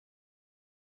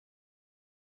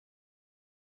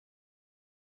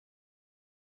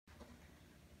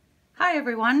Hi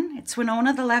everyone, it's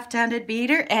Winona the left-handed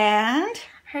beater and...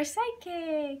 her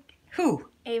sidekick. Who?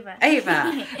 Ava.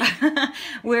 Ava.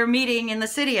 We're meeting in the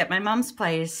city at my mom's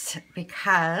place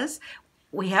because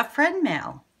we have friend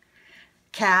mail.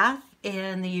 Kath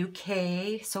in the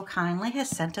UK so kindly has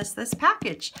sent us this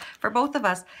package for both of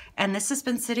us, and this has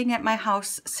been sitting at my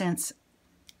house since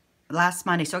last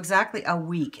Monday, so exactly a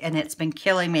week, and it's been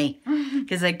killing me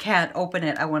because I can't open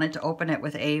it. I wanted to open it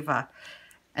with Ava.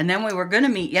 And then we were going to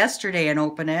meet yesterday and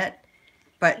open it,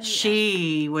 but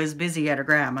she was busy at her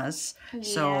grandma's.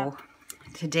 So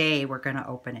today we're going to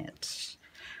open it.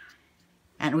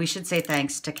 And we should say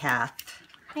thanks to Kath.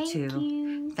 Thank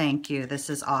you. Thank you. This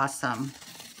is awesome.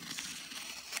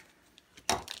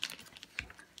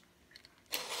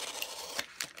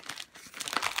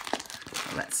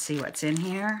 Let's see what's in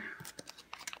here.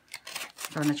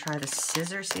 I'm going to try the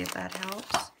scissors, see if that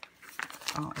helps.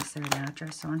 Oh, is there an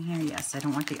address on here? Yes, I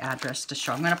don't want the address to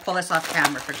show. I'm going to pull this off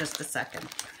camera for just a second.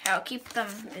 I'll keep them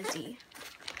busy.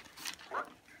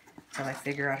 Till I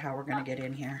figure out how we're going to get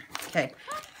in here. Okay.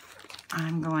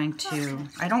 I'm going to...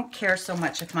 I don't care so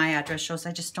much if my address shows.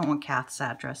 I just don't want Kath's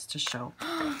address to show.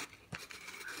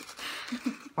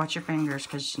 Watch your fingers,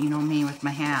 because you know me with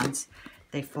my hands.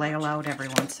 They flail out every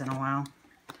once in a while.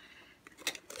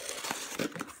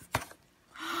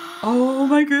 Oh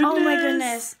my goodness. Oh my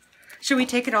goodness. Should we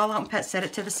take it all out and set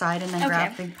it to the side and then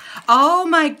grab things? Oh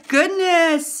my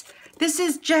goodness. This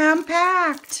is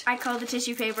jam-packed. I call the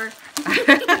tissue paper.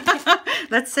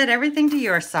 Let's set everything to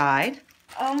your side.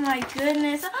 Oh my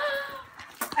goodness.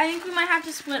 I think we might have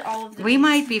to split all of them. We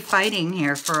might be fighting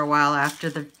here for a while after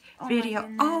the video.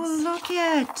 Oh, look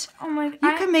it. Oh my. You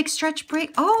can make stretch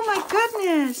break. Oh my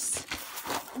goodness.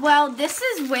 Well, this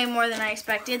is way more than I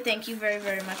expected. Thank you very,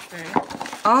 very much for it.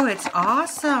 Oh, it's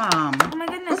awesome. Oh my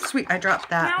goodness. Oops, sweet, I dropped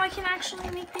that. Now I can actually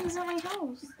make things at my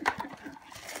house.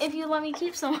 If you let me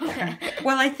keep some of it.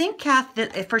 Well, I think, Kath,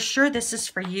 that for sure this is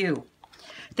for you.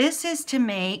 This is to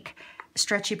make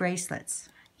stretchy bracelets.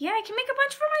 Yeah, I can make a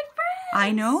bunch for my friends.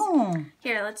 I know.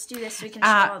 Here, let's do this so we can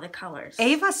show all the colors.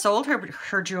 Ava sold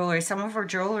her jewelry, some of her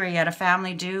jewelry at a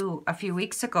family do a few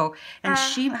weeks ago. And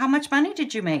how much money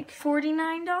did you make?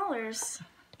 $49.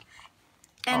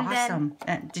 And awesome.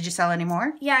 And did you sell any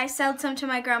more? Yeah, I sold some to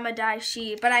my grandma Di.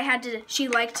 She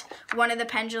liked one of the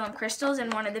pendulum crystals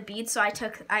and one of the beads, so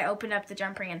I opened up the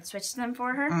jump ring and switched them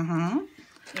for her. Mm-hmm.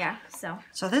 Yeah, so.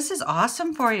 So this is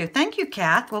awesome for you. Thank you,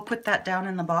 Kath. We'll put that down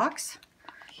in the box.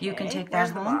 Okay. You can take that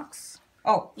home. The box?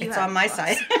 Oh, it's on my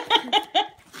side.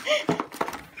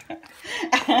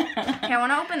 Okay, I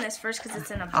want to open this first because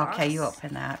it's in a box. Okay, you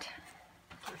open that.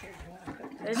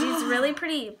 There's these really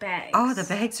pretty bags. Oh, the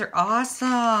bags are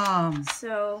awesome.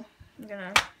 So, I'm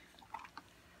gonna...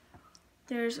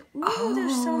 There's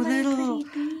so many little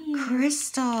pretty beads.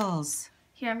 Crystals.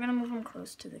 Here, I'm gonna move them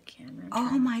close to the camera.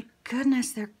 Oh my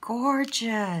goodness, they're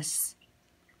gorgeous.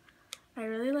 I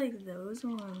really like those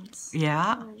ones.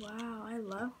 Yeah? Oh, wow, I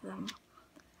love them.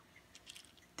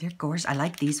 They're gorgeous. I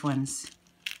like these ones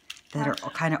that are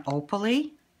kind of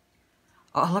opal-y.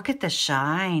 Oh, look at the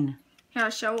shine. Yeah, I'll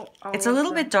show all It's a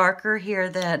little bit darker here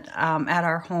than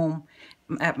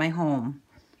at my home.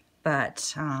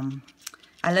 But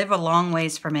I live a long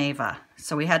ways from Ava,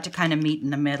 so we had to kind of meet in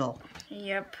the middle.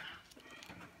 Yep.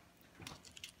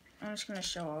 I'm just going to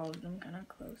show all of them kind of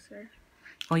closer.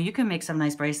 Well, you can make some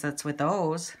nice bracelets with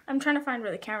those. I'm trying to find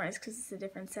where the camera is because it's a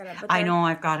different setup. But I know,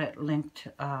 I've got it linked,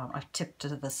 a tip to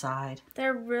the side.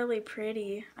 They're really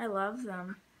pretty. I love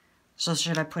them. So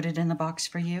should I put it in the box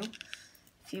for you?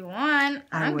 If you want,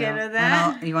 I'm good with And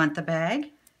that. you want the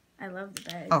bag? I love the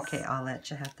bags. Okay, I'll let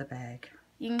you have the bag.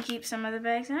 You can keep some of the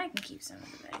bags and I can keep some of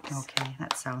the bags. Okay,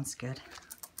 that sounds good.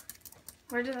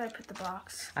 Where did I put the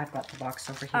box? I've got the box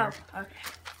over here. Oh, okay.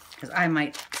 Because I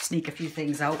might sneak a few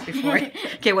things out before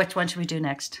Okay, which one should we do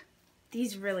next?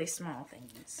 These really small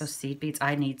things. Those seed beads?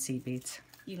 I need seed beads.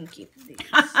 You can keep these.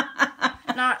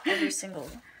 Not every single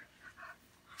one.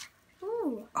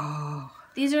 Ooh. Oh.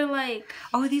 These are like...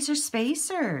 Oh, these are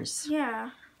spacers.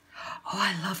 Yeah. Oh,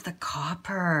 I love the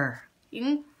copper. You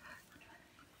can...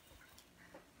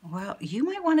 Well, you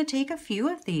might want to take a few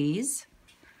of these.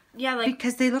 Yeah, like...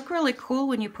 Because they look really cool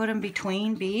when you put them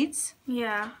between beads.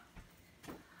 Yeah.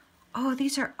 Oh,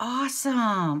 these are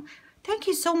awesome. Thank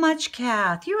you so much,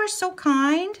 Kath. You are so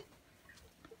kind.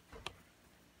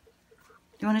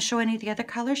 You want to show any of the other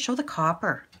colors? Show the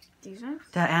copper. These ones?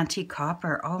 The antique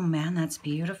copper. Oh, man, that's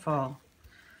beautiful.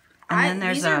 And then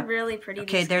there's these are really pretty.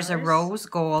 Okay, there's a rose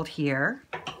gold here.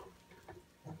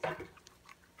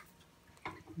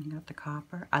 You got the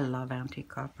copper. I love antique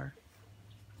copper.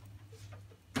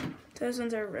 Those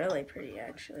ones are really pretty,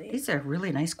 actually. These are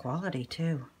really nice quality,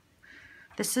 too.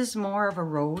 This is more of a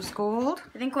rose gold.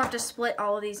 I think we'll have to split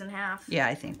all of these in half. Yeah,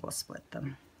 I think we'll split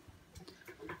them.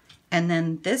 And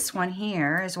then this one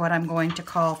here is what I'm going to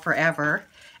call forever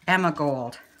Emma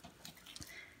Gold.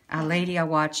 A lady I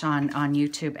watch on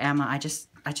YouTube, Emma. I just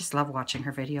love watching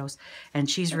her videos, and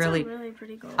she's really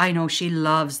pretty gold. I know she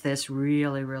loves this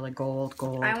really gold.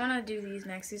 I want to do these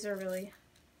next. These are really.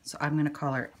 So I'm gonna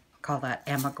call that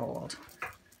Emma Gold.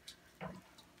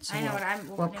 So I know what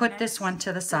I'm. We'll put this one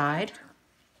to the side.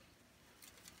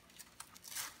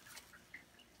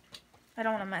 I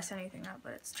don't want to mess anything up,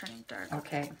 but it's turning dark.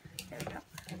 Okay. There we go.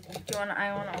 Do you want?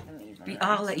 I want to open these.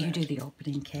 I'll let you do the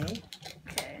opening, Kay.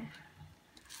 Okay.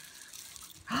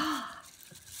 Oh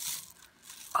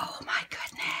my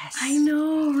goodness. I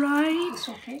know, right? It's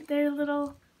okay. They're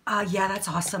little. Yeah, that's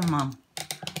awesome, Mom.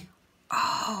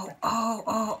 Oh.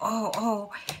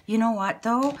 You know what,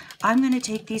 though? I'm going to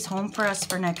take these home for us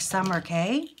for next summer,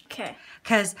 okay? Okay.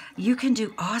 Because you can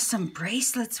do awesome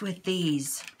bracelets with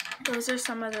these. Those are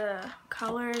some of the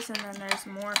colors, and then there's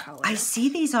more colors. I see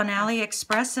these on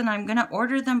AliExpress, and I'm going to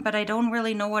order them, but I don't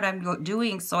really know what I'm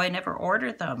doing, so I never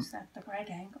order them. Is that the right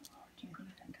angle? Or do you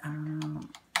need it?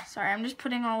 Sorry, I'm just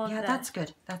putting all of That's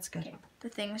good. That's good. the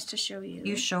things to show you.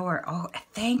 You show her. Oh,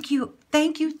 thank you.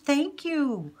 Thank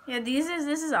you. Yeah, this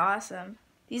is awesome.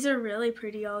 These are really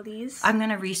pretty, all these. I'm going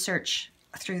to research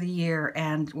through the year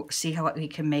and see how we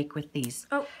can make with these.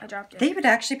 Oh, I dropped it. They would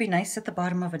actually be nice at the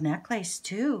bottom of a necklace,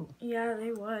 too. Yeah,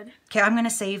 they would. Okay, I'm going to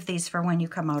save these for when you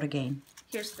come out again.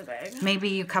 Here's the bag. Maybe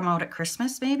you come out at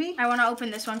Christmas, maybe? I want to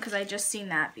open this one because I just seen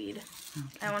that bead.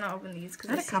 Okay. I want to open these because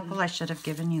I had a couple I should have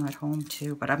given you at home,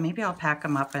 too. But maybe I'll pack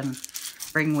them up and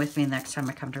bring with me next time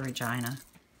I come to Regina.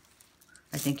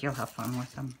 I think you'll have fun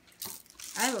with them.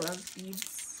 I love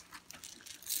beads.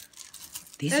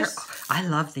 I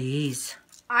love these.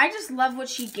 I just love what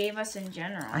she gave us in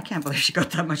general. I can't believe she got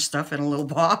that much stuff in a little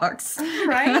box.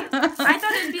 Right? I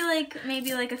thought it'd be like,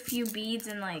 maybe like a few beads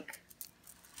and like,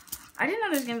 I didn't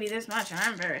know there was going to be this much, and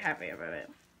I'm very happy about it.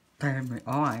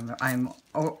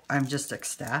 I'm just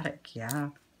ecstatic, yeah.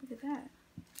 Look at that.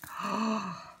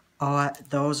 Oh,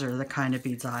 those are the kind of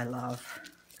beads I love.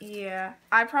 Yeah.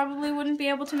 I probably wouldn't be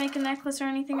able to make a necklace or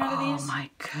anything out of these. Oh my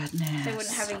goodness. I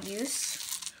wouldn't have a use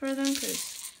for them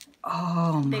because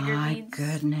bigger my beads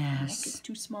goodness. it's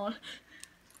too small.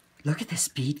 Look at this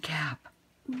bead cap.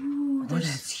 Ooh,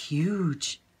 that's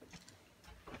huge.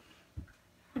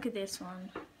 Look at this one.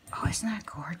 Oh, isn't that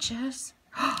gorgeous?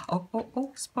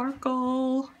 Oh,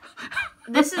 sparkle.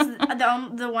 This is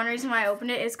the one reason why I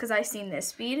opened it is because I seen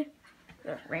this bead,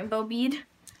 the rainbow bead.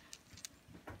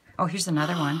 Oh, here's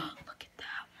another one. Look at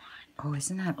that one. Oh,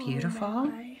 isn't that beautiful? Oh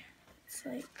my. It's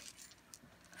like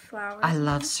flowers. I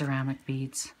love ceramic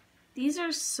beads. These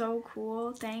are so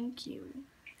cool. Thank you.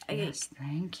 Yes,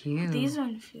 thank you. These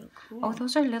ones feel cool. Oh,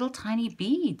 those are little tiny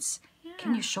beads. Yeah.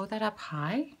 Can you show that up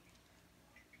high?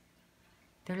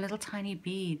 They're little tiny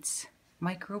beads.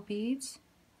 Micro beads.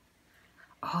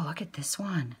 Oh, look at this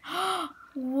one.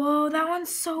 Whoa, that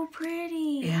one's so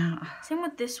pretty. Yeah. Same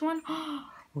with this one. Oh,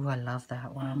 I love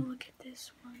that one. Oh, look at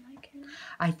this one.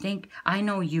 I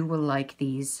know you will like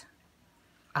these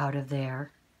out of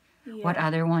there. Yeah. What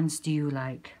other ones do you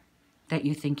like that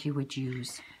you think you would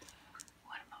use?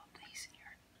 What about these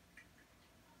here?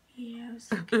 Yeah.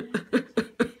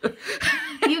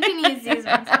 You can use these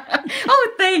ones.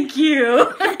 Oh, thank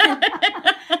you.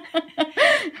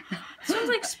 This one's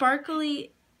like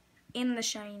sparkly in the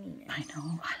shininess. I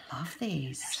know. I love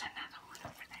these. There's another one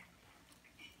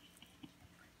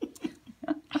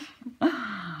over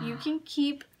there. You can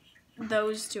keep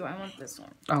those two. I want this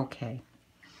one. Okay.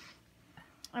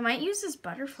 I might use this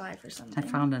butterfly for something. I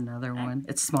found another one.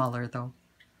 It's smaller, though.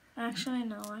 Actually,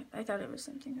 no. I thought it was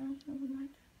something else. Never mind.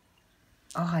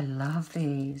 Oh, I love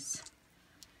these.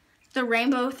 The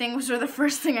rainbow things were the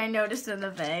first thing I noticed in the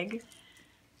bag.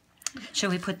 Shall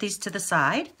we put these to the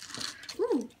side?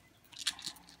 Ooh.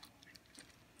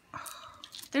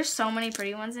 There's so many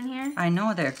pretty ones in here. I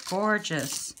know, they're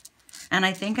gorgeous. And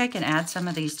I think I can add some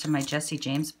of these to my Jesse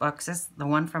James boxes, the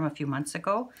one from a few months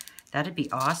ago. That'd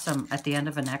be awesome at the end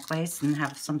of a necklace and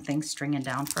have some things stringing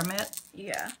down from it.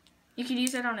 Yeah. You could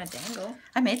use it on a dangle.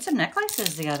 I made some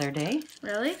necklaces the other day.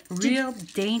 Really? Real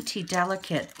dainty,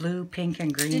 delicate blue, pink,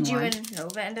 and green Did you ones. and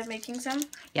Nova end up making some?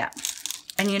 Yeah.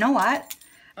 And you know what?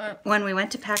 When we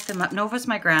went to pack them up, Nova's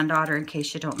my granddaughter, in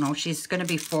case you don't know. She's going to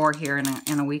be 4 here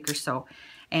in a week or so.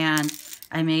 And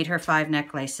I made her 5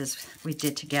 necklaces we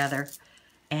did together.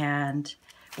 And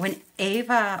when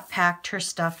Ava packed her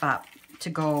stuff up to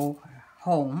go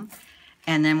home,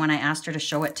 and then when I asked her to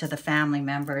show it to the family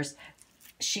members,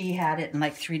 she had it in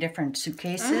like 3 different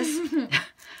suitcases.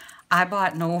 I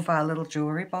bought Nova a little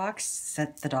jewelry box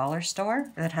at the dollar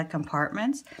store that had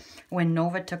compartments. When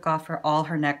Nova took off all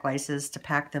her necklaces to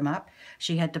pack them up,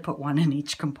 she had to put one in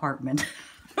each compartment.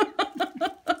 Do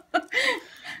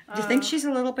you think she's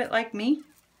a little bit like me?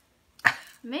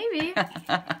 Maybe. Ooh,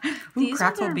 These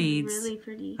crackle ones are beads. really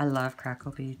pretty. I love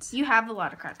crackle beads. You have a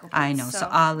lot of crackle beads. I know, so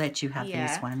I'll let you have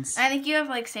these ones. I think you have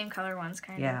like same color ones,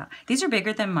 kind of. Yeah, these are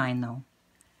bigger than mine though.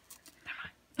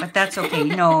 But that's okay.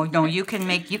 No, you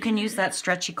can use that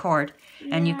stretchy cord,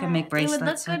 and you can make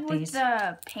bracelets it would look good with these. with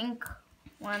the pink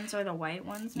ones or the white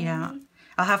ones. Maybe. Yeah,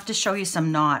 I'll have to show you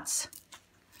some knots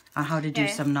on how to do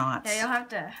some knots. Yeah, you'll have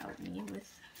to help me with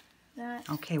that.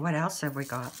 Okay, what else have we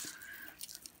got?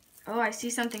 Oh, I see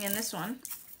something in this one.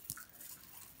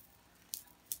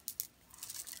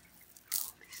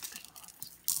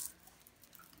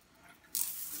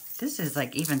 This is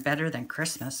like even better than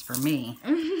Christmas for me.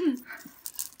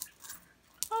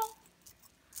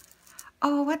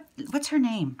 Oh, what's her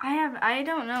name? I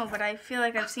don't know, but I feel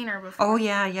like I've seen her before. Oh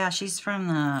yeah, she's from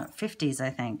the 50s, I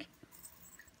think.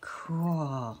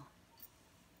 Cool.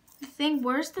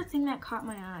 Where's the thing that caught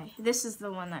my eye? This is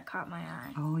the one that caught my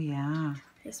eye. Oh yeah.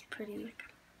 It's pretty.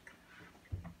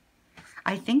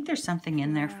 I think there's something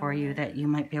in there for you that you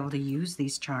might be able to use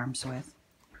these charms with.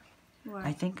 What?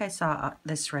 I think I saw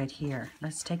this right here.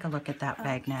 Let's take a look at that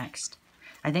bag next.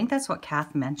 I think that's what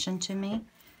Kath mentioned to me.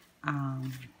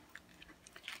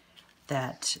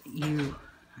 That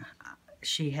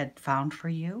she had found for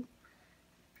you.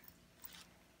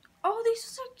 Oh,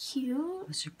 these are cute.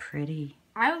 Those are pretty.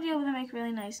 I would be able to make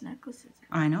really nice necklaces.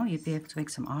 I know, you'd be able to make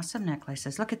some awesome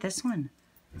necklaces. Look at this one.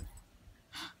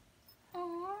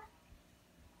 Aww.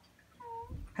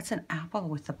 That's an apple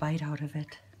with a bite out of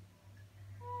it.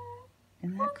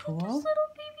 Isn't that Look at cool? this little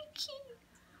baby key.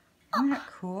 Isn't that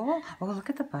cool? Oh, look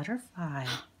at the butterfly.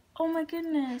 Oh my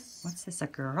goodness. What's this, a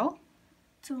girl?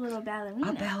 It's a little ballerina.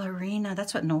 A ballerina.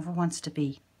 That's what Nova wants to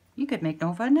be. You could make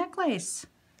Nova a necklace.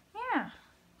 Yeah.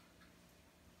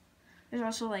 There's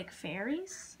also like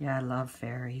fairies. Yeah, I love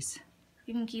fairies.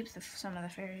 You can keep some of the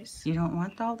fairies. You don't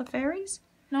want all the fairies?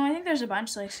 No, I think there's a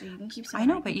bunch, like, so you can keep some. I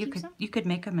know, and but you could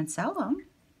make them and sell them.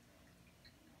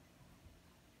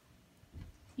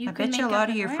 I bet you a lot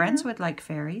of your friends would like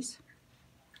fairies.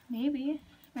 Maybe.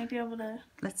 Might be able to.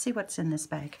 Let's see what's in this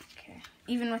bag. Okay.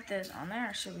 Even with this on there,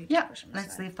 or should we Yeah, push them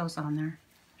let's aside? leave those on there.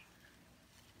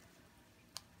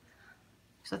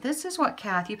 So this is what,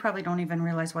 Kath, you probably don't even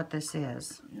realize what this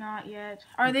is. Not yet.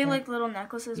 Are they Okay. like little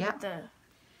necklaces Yeah. with the...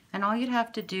 And all you'd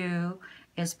have to do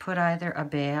is put either a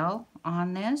bail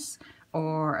on this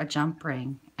or a jump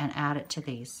ring and add it to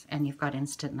these. And you've got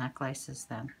instant necklaces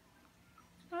then.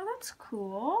 Oh, that's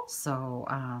cool. So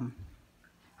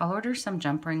I'll order some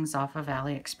jump rings off of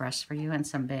AliExpress for you and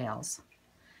some bails.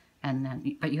 And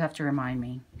then, but you have to remind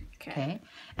me. Okay?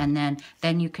 And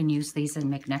then you can use these and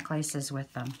make necklaces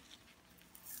with them.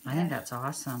 I think that's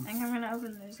awesome. I think I'm going to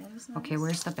open those ones next. Okay,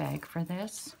 where's the bag for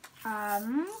this? I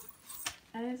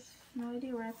have no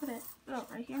idea where I put it. Oh,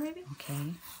 right here maybe?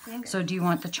 Okay. I think So do you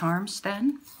want the charms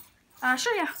then?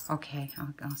 sure, yeah. Okay,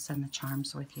 I'll send the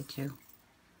charms with you too.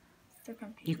 They're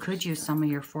confused. You could use some of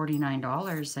your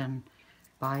 $49 and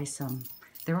buy some.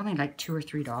 They're only like $2 or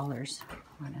 $3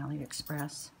 on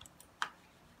AliExpress.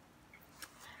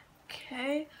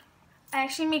 Okay. I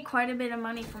actually made quite a bit of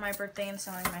money for my birthday and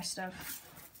selling my stuff.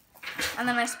 And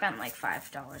then I spent like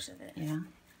 $5 of it. Yeah.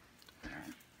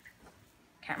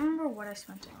 Can't remember what I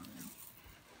spent it on now.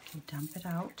 Okay, dump it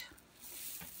out.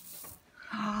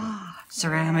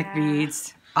 Ceramic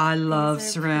beads. I love These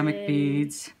are ceramic pretty.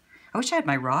 beads. I wish I had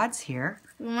my rods here.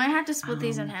 We might have to split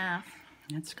these in half.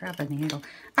 Let's grab a needle.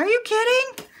 Are you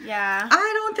kidding? Yeah.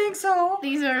 I don't think so.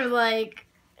 These are like,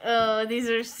 oh, these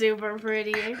are super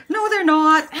pretty. No, they're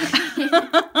not.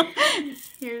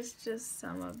 Here's just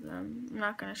some of them. I'm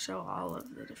not going to show all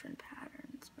of the different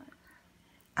patterns, but.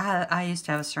 I used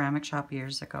to have a ceramic shop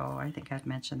years ago. I think I've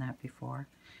mentioned that before.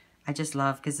 I just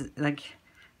love, because like,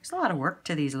 there's a lot of work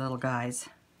to these little guys.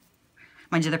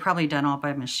 Mind you, they're probably done all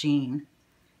by machine,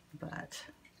 but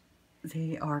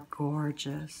they are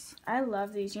gorgeous. I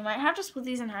love these. You might have to split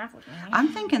these in half with me. I'm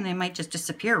thinking they might just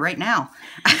disappear right now.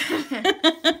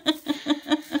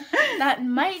 That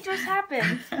might just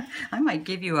happen. I might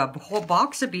give you a whole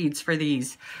box of beads for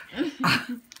these.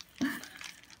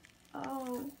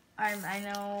 Oh, I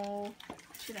know.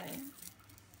 Should I?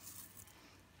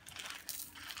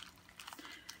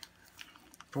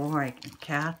 Boy,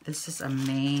 Kath, this is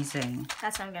amazing.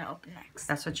 That's what I'm going to open next.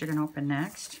 That's what you're going to open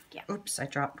next? Yeah. Oops, I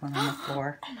dropped one on the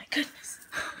floor. Oh my goodness.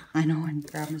 I know, and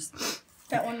grab this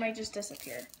That one might just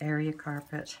disappear. area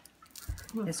carpet.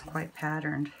 It's quite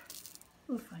patterned.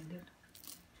 We'll find it.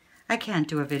 I can't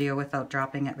do a video without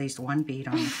dropping at least one bead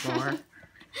on the floor.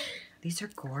 These are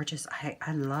gorgeous.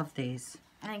 I love these.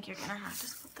 I think you're gonna have to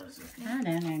split those with me.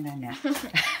 No.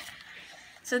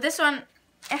 So this one,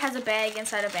 it has a bag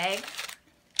inside a bag.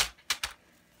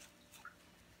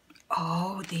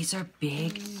 Oh, these are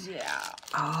big. Yeah.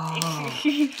 Oh,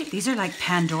 these are like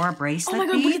Pandora bracelet Oh my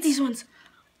god, beads. look at these ones.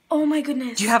 Oh my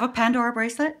goodness. Do you have a Pandora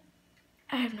bracelet?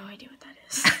 I have no idea what that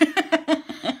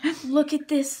is. Look at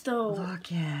this though.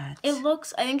 Look at. I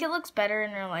think it looks better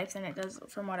in real life than it does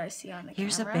from what I see on the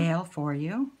Here's camera. a bail for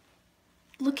you.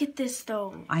 Look at this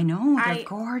though. I know, they're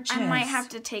gorgeous. I might have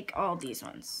to take all these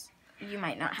ones. You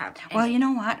might not have any. Well, you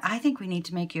know what? I think we need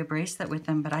to make you a bracelet with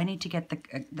them, but I need to get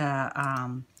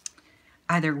the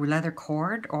either leather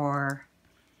cord or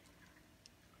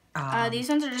these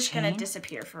ones are just going chain. to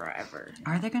disappear forever.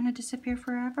 Are they going to disappear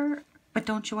forever? But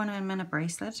don't you want them in a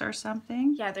bracelet or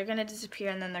something? Yeah, they're going to disappear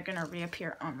and then they're going to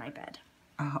reappear on my bed.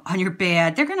 On your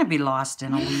bed. They're going to be lost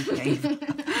in a week, Dave.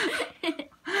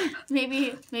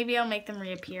 Maybe I'll make them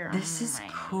reappear on This is my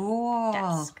cool.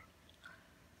 desk.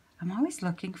 I'm always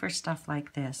looking for stuff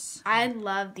like this. I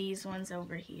love these ones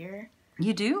over here.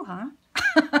 You do, huh?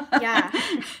 Yeah.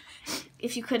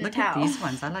 If you couldn't Look tell. at these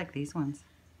ones. I like these ones.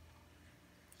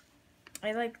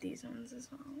 I like these ones as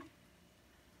well.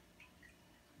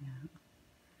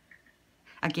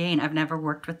 Again, I've never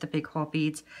worked with the big hole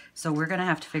beads, so we're going to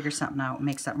have to figure something out,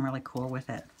 make something really cool with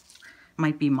it.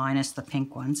 Might be minus the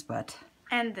pink ones, but...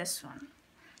 And this one.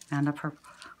 And a purple.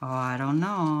 Oh, I don't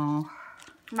know.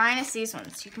 Minus these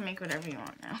ones. You can make whatever you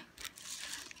want now.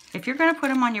 If you're going to put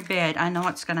them on your bed, I know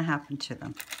what's going to happen to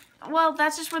them. Well,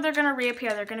 that's just where they're going to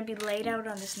reappear. They're going to be laid out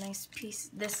on this nice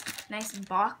piece, this nice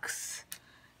box.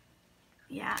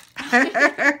 Yeah.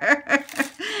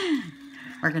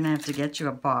 We're going to have to get you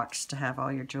a box to have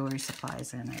all your jewelry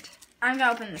supplies in it. I'm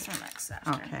going to open this one next after.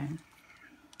 Okay.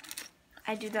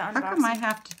 I do the How unboxing. come I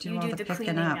have to do you all do the the picking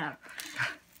cleaning up? up.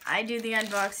 I do the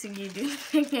unboxing, you do the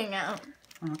picking up.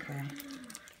 Okay.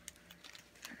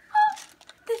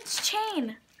 This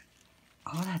chain.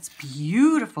 Oh, that's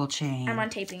beautiful chain. I'm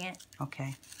untaping it.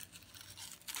 Okay.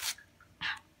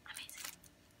 Amazing.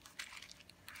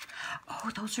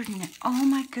 Oh, those are... Oh,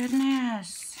 my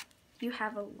goodness. You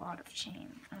have a lot of chain.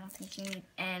 I don't think you need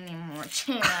any more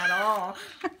chain at all.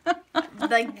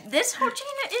 Like, this whole chain,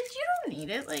 you don't need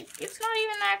it. Like, it's not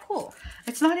even that cool.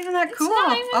 It's not even that cool. It's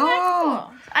not even that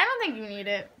cool. I don't think you need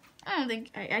it. I don't think...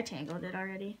 I tangled it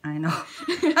already. I know.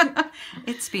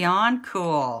 It's beyond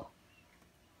cool.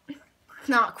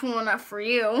 Not cool enough for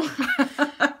you.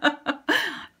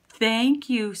 Thank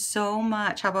you so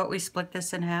much. How about we split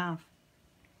this in half?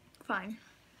 Fine.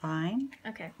 Fine?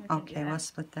 Okay. We can do Okay, that. we'll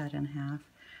split that in half.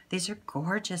 These are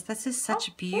gorgeous. This is such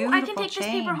a Oh, beautiful I can take this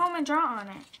chain. paper home and draw on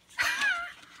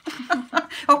it.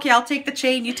 Okay, I'll take the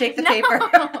chain. You take the paper. You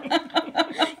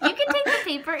can take the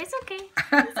paper. It's okay.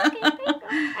 It's okay. There you go.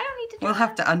 I don't need to do We'll that.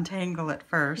 have to untangle it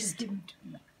first.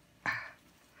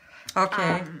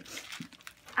 Okay.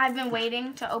 I've been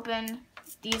waiting to open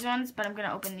these ones, but I'm going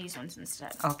to open these ones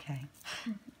instead. Okay.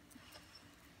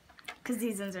 Because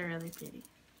these ones are really pretty.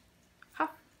 Huh.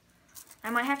 I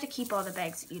might have to keep all the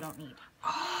bags that you don't need.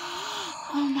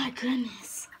 Oh my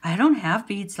goodness. I don't have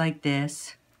beads like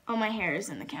this. Oh, my hair is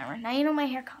in the camera. Now you know my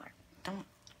hair color. Don't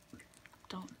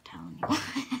tell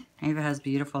anyone. Ava has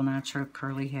beautiful natural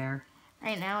curly hair.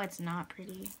 Right now it's not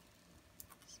pretty.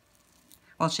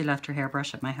 Well, she left her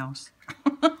hairbrush at my house.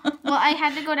 Well, I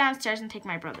had to go downstairs and take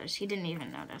my brother's. He didn't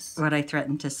even notice. What I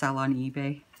threatened to sell on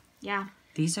eBay. Yeah.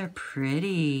 These are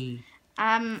pretty.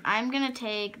 I'm gonna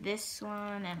take this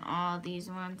one and all these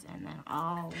ones and then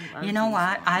all of You know these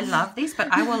what? ones. I love these, but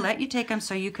I will let you take them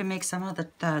so you can make some of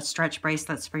the stretch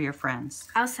bracelets for your friends.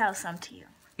 I'll sell some to you.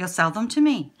 You'll sell them to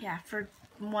me. Yeah, for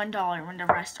 $1 when the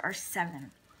rest are $7.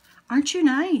 Aren't you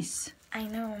nice? I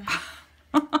know.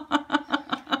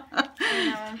 I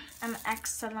know. I'm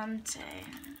excellent.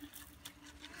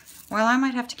 Well, I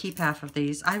might have to keep half of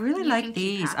these. I really You like can keep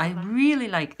these. half I of them. really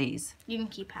like these. You can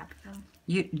keep half of them.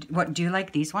 What do you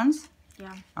like these ones?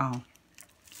 Yeah. Oh,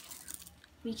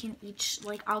 We can each,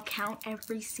 like, I'll count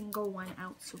every single one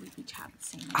out so we each have the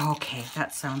same. okay.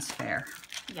 That sounds fair.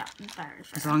 Yeah, very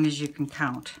As fair. long as you can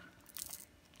count.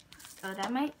 So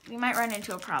we might run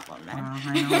into a problem then. Well,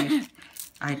 I know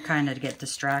I'd kind of get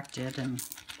distracted and...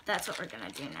 That's what we're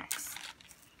gonna do next.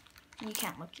 You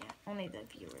can't look yet. Only the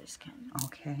viewers can.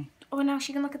 Okay. Oh, now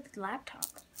she can look at the laptop.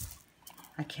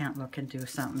 I can't look and do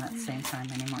something at the same time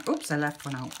anymore. Oops, I left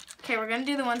one out. Okay, we're gonna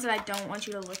do the ones that I don't want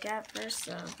you to look at first.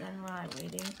 So then while I'm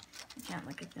waiting, you can't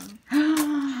look at them.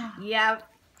 Yeah.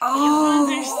 Oh,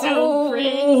 These ones are so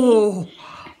pretty.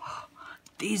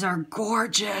 These are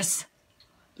gorgeous.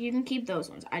 You can keep those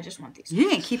ones. I just want these. You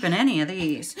ain't keeping any of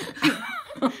these.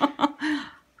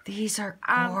 These are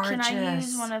gorgeous. Can I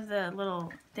use one of the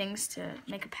little things to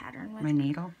make a pattern with? My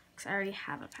needle? Because I already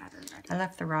have a pattern ready. I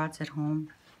left the rods at home.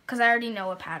 Because I already know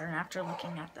a pattern after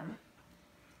looking at them.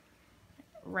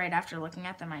 Right after looking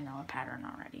at them, I know a pattern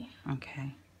already.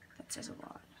 Okay. That says a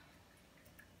lot.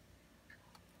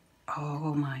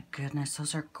 Oh my goodness,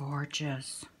 those are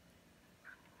gorgeous.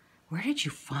 Where did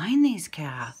you find these,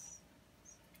 Kath?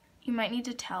 You might need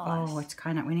to tell us. Oh, it's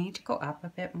kind of, we need to go up a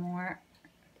bit more.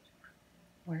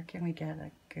 Where can we get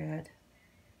a good,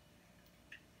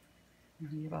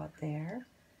 maybe about there?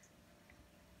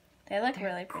 They look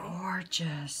really pretty.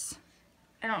 Gorgeous.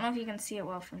 I don't know if you can see it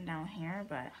well from down here,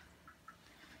 but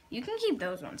you can keep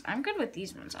those ones. I'm good with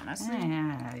these ones, honestly.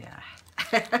 Yeah.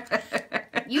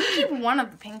 You can keep one of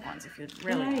the pink ones if you'd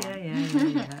really want.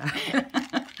 Yeah.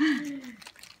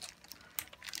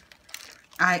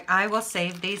 I will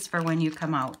save these for when you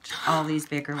come out, all these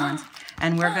bigger ones.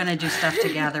 And we're going to do stuff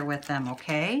together with them,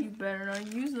 okay? You better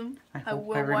not use them. I I hope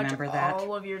will I remember watch that.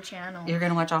 all of your channel. You're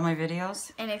going to watch all my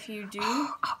videos? And if you do...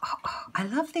 I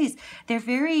love these. They're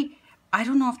very, I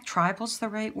don't know if tribal's the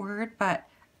right word, but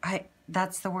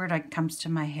that's the word that comes to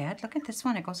my head. Look at this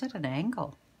one. It goes at an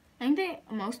angle. I think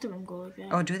most of them go like that.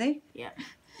 Oh, do they? Yeah.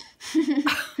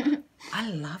 I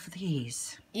love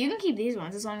these. You can keep these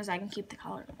ones as long as I can keep the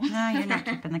colored ones. No, you're not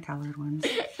keeping the colored ones.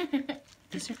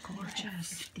 These are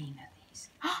gorgeous. 15 of these.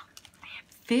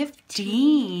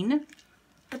 15?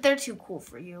 But they're too cool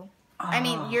for you. I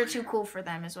mean, Oh, you're too cool for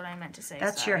them is what I meant to say.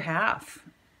 that's sorry. your half.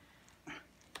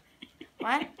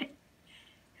 What?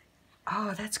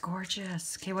 Oh, that's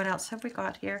gorgeous. Okay, what else have we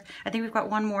got here? I think we've got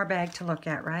one more bag to look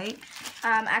at, right?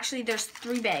 Actually, there's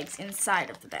 3 bags inside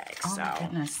of the bag, Oh so... my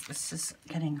goodness, this is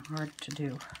getting hard to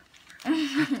do.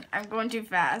 I'm going too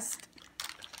fast.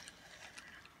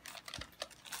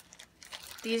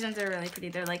 These ones are really pretty.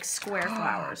 They're like square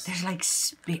flowers. There's like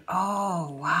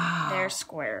oh wow. They're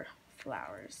square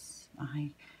flowers. I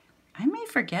may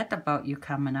forget about you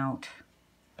coming out.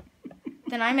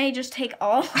 Then I may just take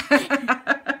all.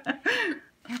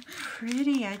 They're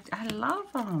pretty. I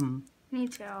love them. Me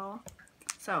too.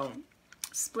 So,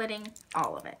 splitting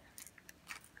all of it.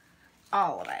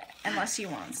 All of it. Unless you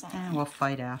want some. We'll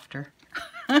fight after.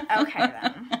 Okay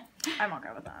then. I'm okay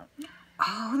with that.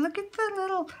 Oh, look at the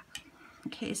little...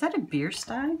 Okay, is that a beer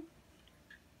stein?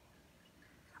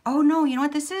 Oh, no, you know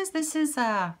what this is? This is,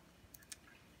 what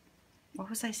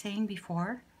was I saying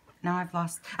before? Now I've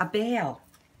lost... A bail.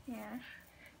 Yeah.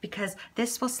 Because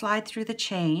this will slide through the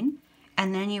chain,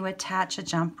 and then you attach a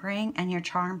jump ring, and you're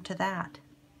charmed to that.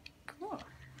 Cool.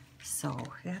 So,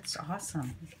 that's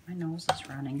awesome. My nose is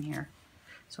running here.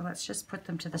 So let's just put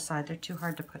them to the side. They're too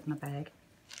hard to put in the bag.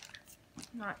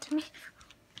 Not to me.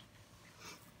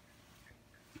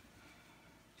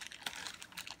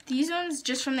 These ones,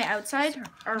 just from the outside,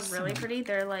 are really pretty.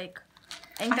 They're like,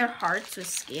 I think they're hearts with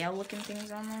scale looking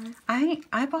things on them.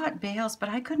 I bought bales, but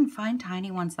I couldn't find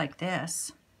tiny ones like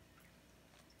this.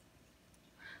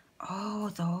 Oh,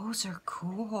 those are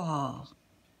cool.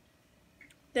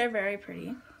 They're very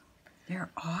pretty.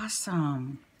 They're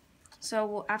awesome.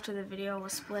 So after the video, we'll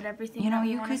split everything. You know, that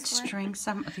we you wanna could split. string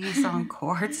some of these on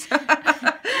cords.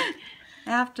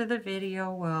 After the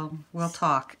video, we'll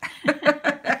talk.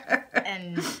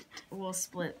 And we'll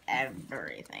split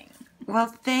everything. Well,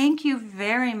 thank you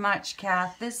very much,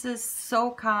 Kath. This is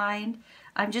so kind.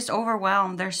 I'm just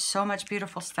overwhelmed. There's so much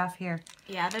beautiful stuff here.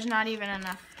 Yeah, there's not even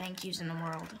enough thank yous in the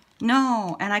world.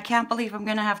 No, and I can't believe I'm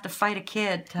going to have to fight a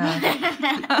kid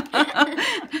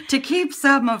to keep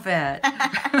some of it.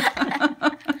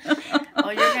 Oh,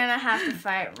 you're going to have to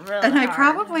fight really And I hard.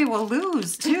 probably will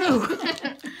lose, too.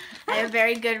 I have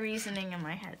very good reasoning in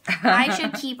my head. I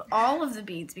should keep all of the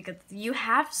beads because you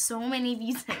have so many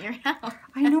beads at your house.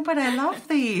 I know, but I love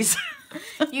these.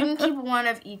 You can keep one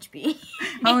of each bead.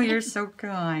 Oh, you're so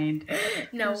kind.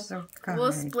 No, You're so kind.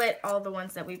 we'll split all the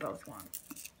ones that we both want.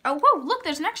 Oh, whoa, look,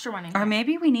 there's an extra one in Or here.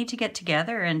 maybe we need to get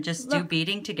together and just do Look.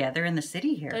 beading together in the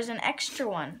city here. There's an extra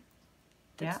one.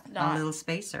 Yeah, not- a little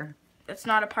spacer. It's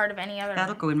not a part of any other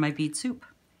That'll one. go in my bead soup.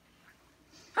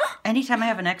 Anytime I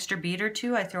have an extra bead or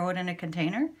two, I throw it in a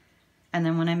container. And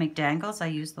then when I make dangles, I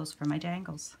use those for my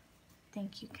dangles.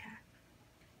 Thank you, Kath.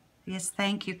 Yes,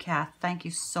 thank you, Kath. Thank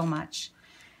you so much.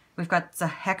 We've got a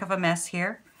heck of a mess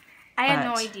here. I had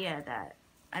no But- idea that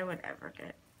I would ever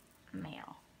get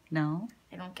mail. No?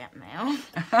 I don't get mail.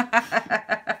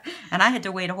 And I had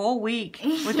to wait a whole week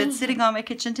with it sitting on my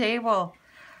kitchen table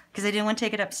because I didn't want to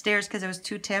take it upstairs because it was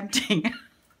too tempting.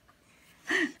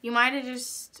 You might have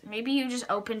maybe you just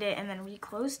opened it and then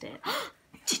reclosed it.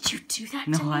 Did you do that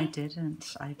to No, me? I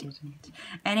didn't. I didn't.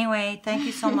 Anyway, thank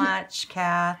you so much,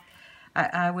 Kath.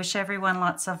 I wish everyone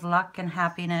lots of luck and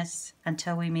happiness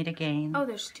until we meet again. Oh,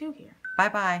 there's 2 here.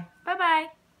 Bye-bye. Bye-bye.